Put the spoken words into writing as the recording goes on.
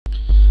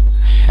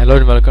Hello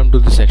and welcome to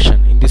this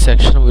section. In this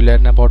section we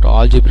learn about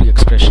algebraic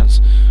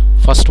expressions.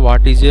 First,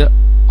 what is a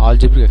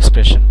algebraic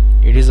expression?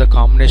 It is a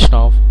combination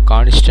of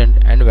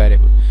constant and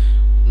variable.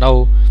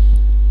 Now,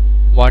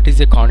 what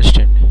is a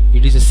constant?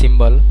 It is a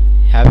symbol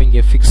having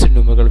a fixed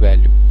numerical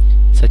value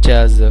such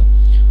as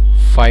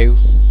 5,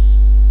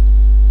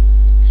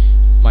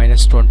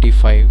 minus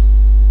 25,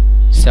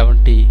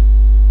 70,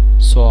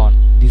 so on.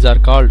 These are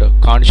called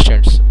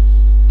constants.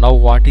 Now,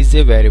 what is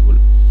a variable?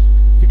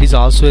 It is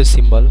also a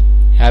symbol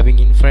having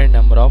infinite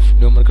number of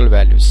numerical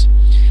values.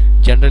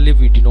 Generally,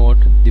 we denote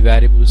the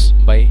variables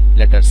by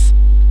letters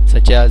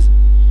such as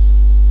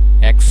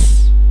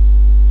x,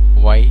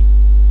 y,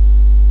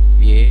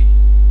 a,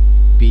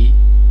 b,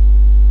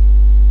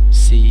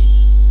 c,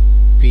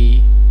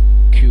 p,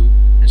 q,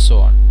 and so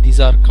on. These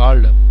are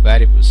called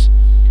variables.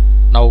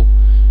 Now,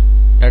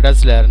 let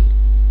us learn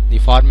the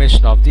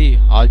formation of the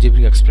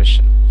algebraic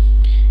expression.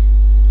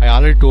 I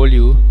already told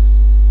you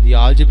the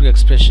algebraic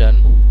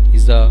expression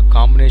is the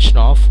combination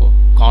of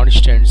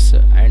constants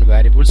and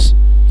variables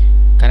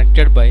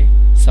connected by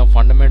some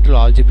fundamental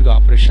algebraic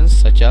operations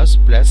such as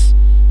plus,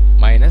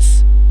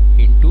 minus,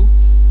 into,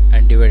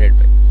 and divided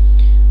by.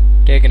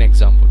 Take an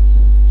example.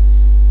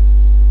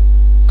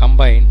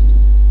 Combine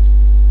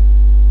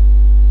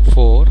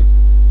 4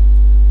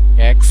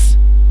 x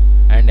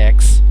and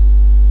x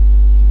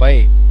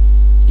by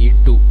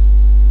into,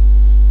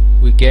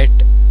 we get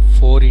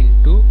 4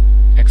 into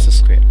x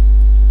square,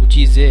 which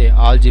is a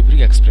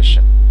algebraic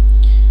expression.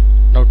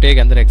 Now take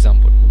another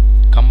example.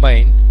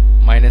 Combine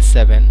minus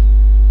 7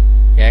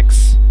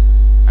 x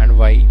and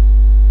y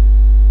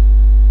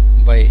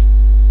by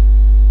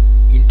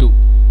into,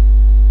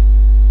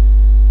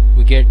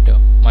 we get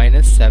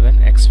minus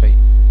 7xy,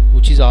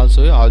 which is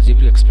also a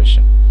algebraic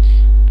expression.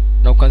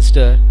 Now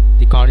consider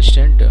the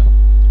constant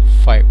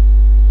 5.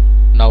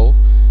 Now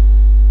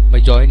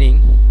by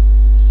joining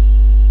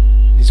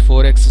this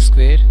 4x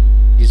square,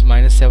 this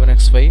minus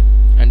 7xy,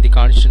 and the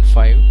constant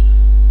 5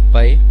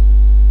 by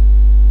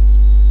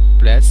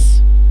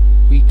plus,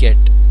 we get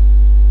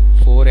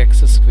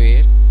 4x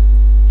square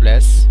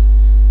plus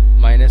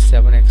minus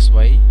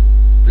 7xy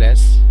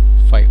plus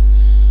 5,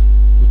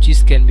 which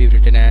is can be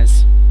written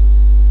as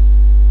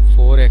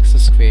 4x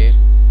square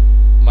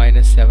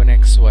minus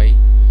 7xy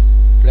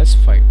plus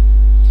 5,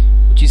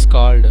 which is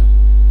called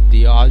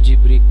the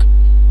algebraic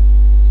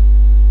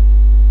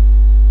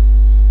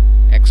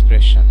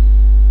expression.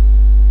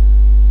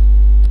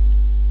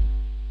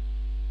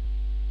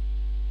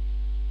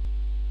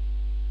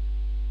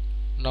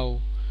 Now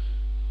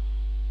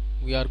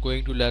we are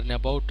going to learn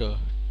about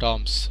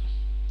terms.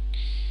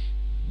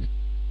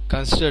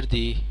 Consider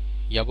the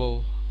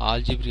above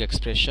algebraic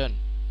expression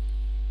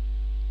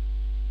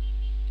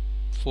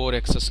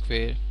 4x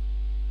square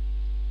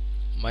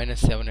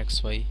minus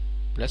 7xy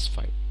plus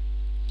 5.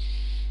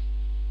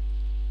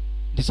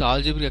 This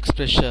algebraic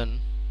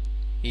expression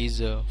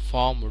is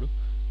formed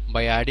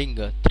by adding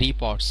 3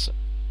 parts.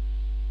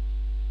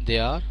 They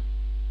are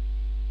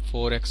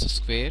 4x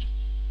square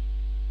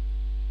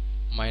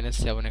minus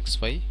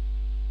 7xy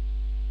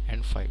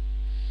and 5.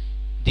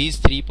 These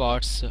 3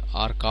 parts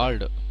are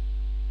called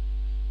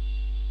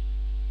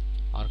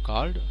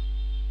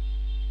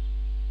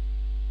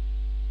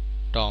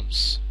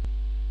terms.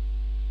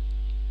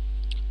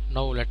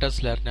 Now let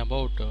us learn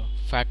about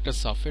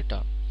factors of a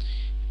term.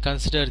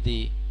 Consider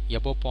the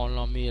above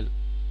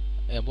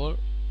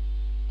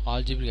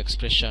algebraic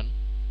expression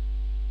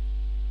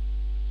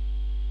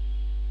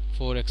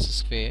 4x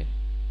square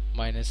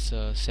minus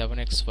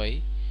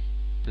 7xy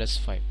plus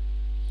 5.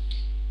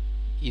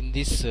 In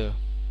this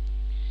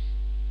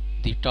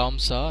the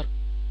terms are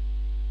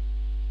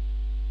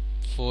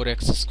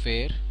 4x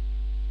square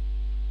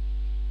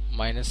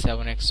minus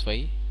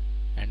 7xy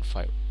and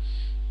 5.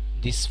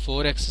 This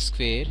 4x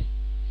square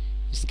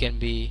can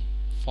be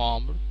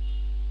formed,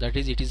 that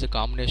is, it is a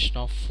combination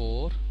of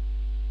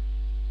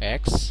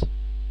 4x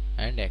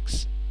and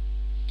x.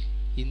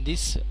 In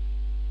this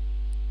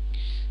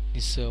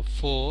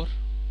 4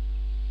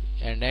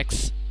 and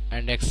x,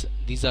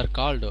 these are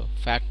called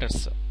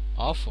factors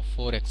of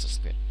 4x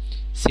square.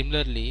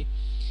 Similarly,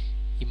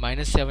 the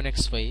minus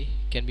 7xy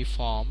can be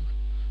formed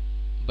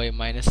by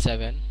minus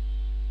 7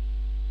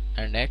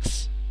 and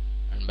x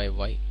and by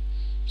y.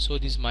 So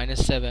these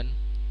minus 7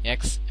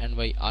 x and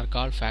y are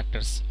called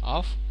factors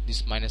of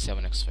this minus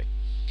 7xy.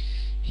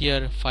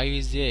 Here 5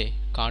 is a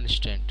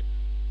constant,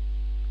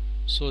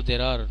 so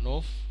there are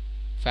no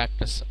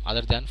factors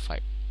other than 5.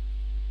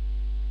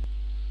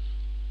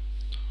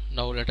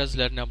 Now let us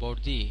learn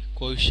about the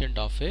coefficient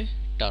of a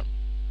term.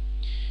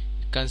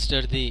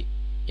 Consider the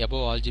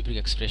above algebraic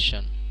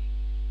expression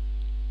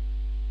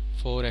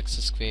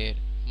 4x square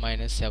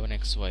minus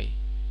 7xy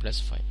plus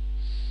 5.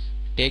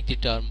 Take the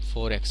term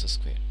 4x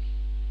square.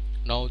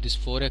 Now this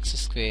 4x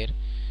square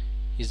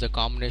is the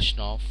combination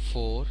of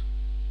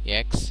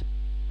 4x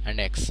and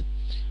x.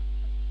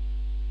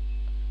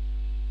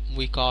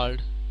 We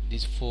called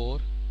this 4,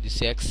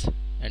 this x,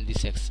 and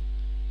this x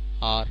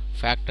are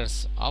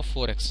factors of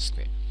 4x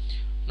square.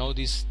 Now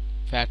these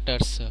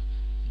factors,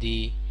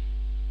 the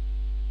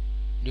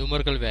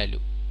numerical value,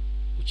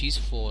 which is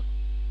 4,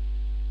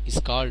 is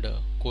called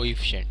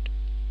coefficient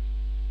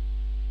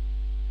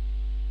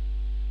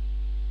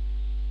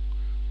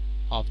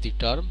of the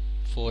term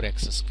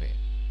 4x square.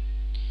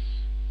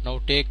 Now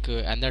take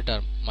another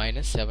term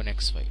minus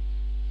 7xy.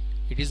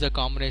 It is the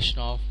combination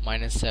of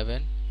minus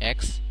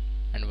 7x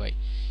and y.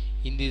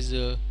 In these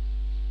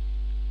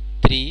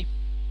three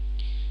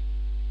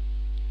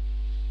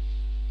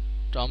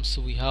terms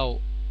we have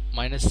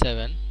minus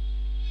 7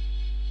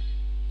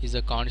 is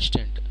a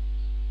constant,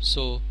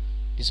 so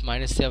this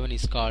minus 7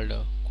 is called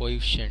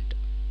coefficient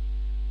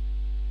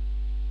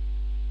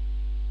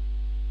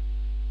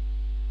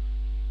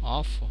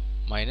of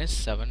minus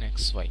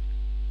 7xy.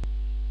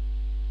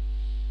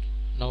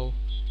 Now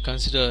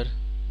consider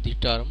the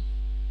term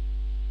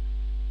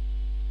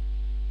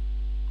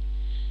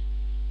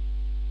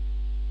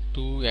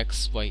two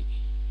xy.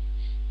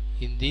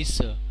 In this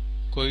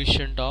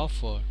coefficient of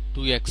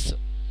 2x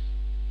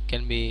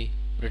can be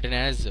written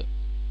as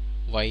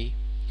y,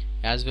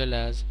 as well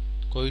as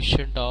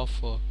coefficient of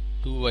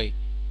 2y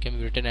can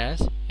be written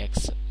as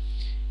x.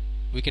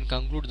 We can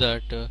conclude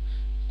that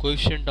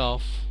coefficient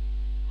of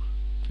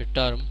a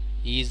term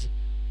is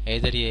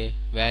either a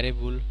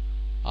variable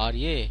or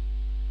a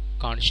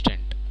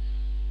constant.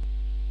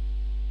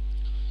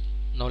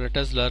 Now let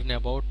us learn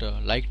about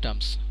like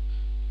terms.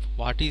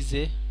 What is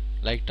a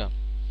like term?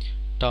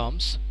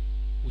 Terms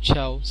which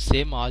have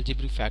same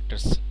algebraic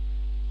factors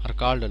are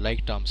called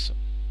like terms.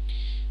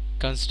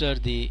 Consider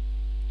the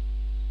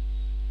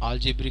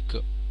algebraic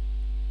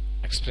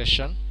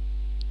expression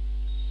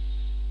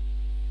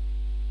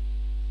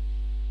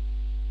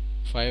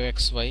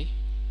 5xy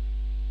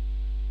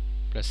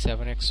plus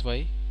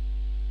 7xy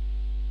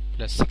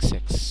plus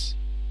 6x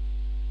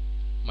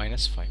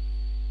minus 5.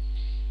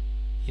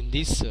 In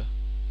this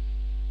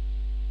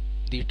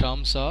the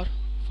terms are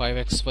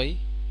 5xy,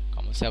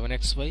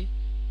 7xy,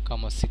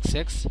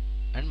 6x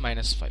and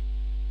minus 5.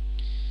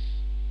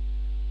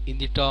 In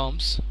the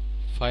terms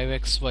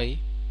 5xy,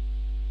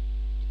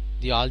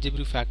 the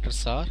algebraic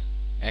factors are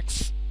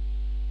x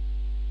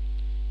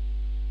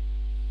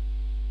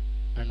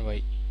and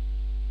y,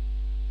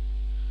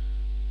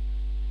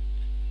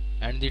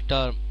 and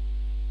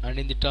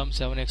in the term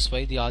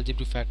 7xy, the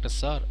algebraic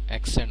factors are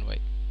x and y.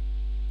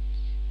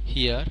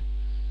 Here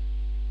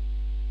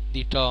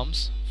the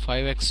terms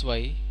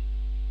 5xy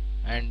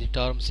and the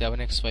term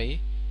 7xy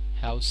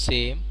have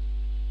same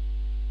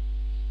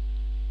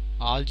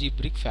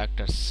algebraic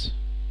factors.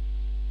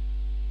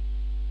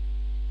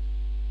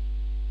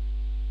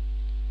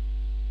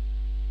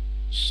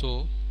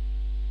 So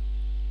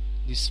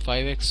this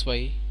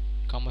 5xy,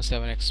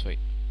 7xy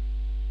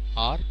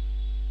are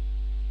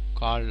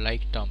called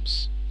like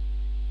terms.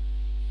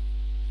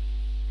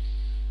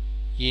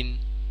 In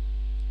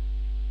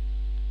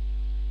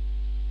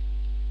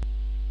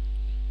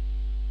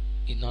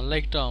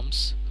unlike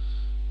terms,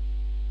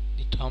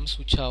 the terms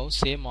which have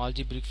same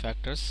algebraic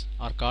factors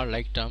are called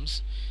like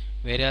terms,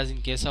 whereas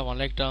in case of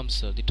unlike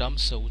terms, the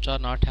terms which are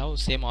not have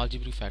same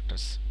algebraic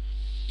factors.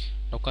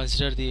 Now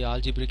consider the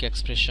algebraic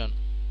expression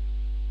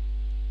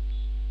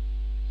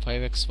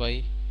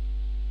 5xy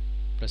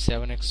plus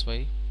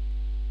 7xy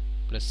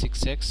plus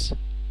 6x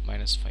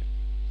minus 5.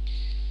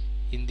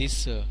 In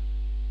this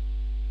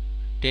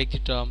take the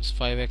terms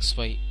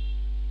 5xy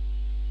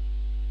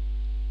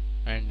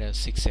and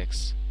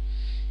 6x.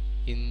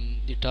 In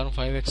the term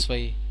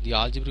 5xy, the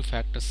algebraic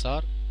factors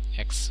are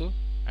x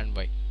and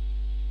y.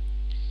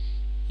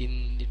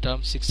 In the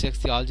term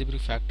 6x, the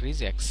algebraic factor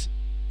is x.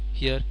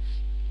 Here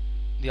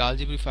the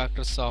algebraic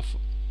factors of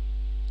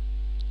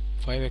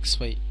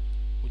 5xy,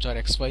 which are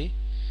xy,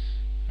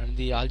 and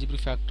the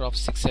algebraic factor of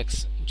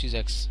 6x, which is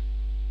x,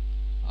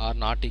 are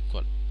not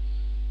equal.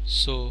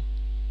 So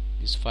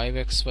this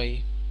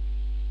 5xy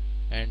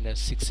and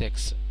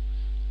 6x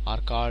are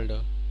called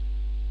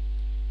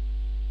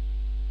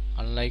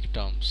unlike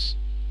terms.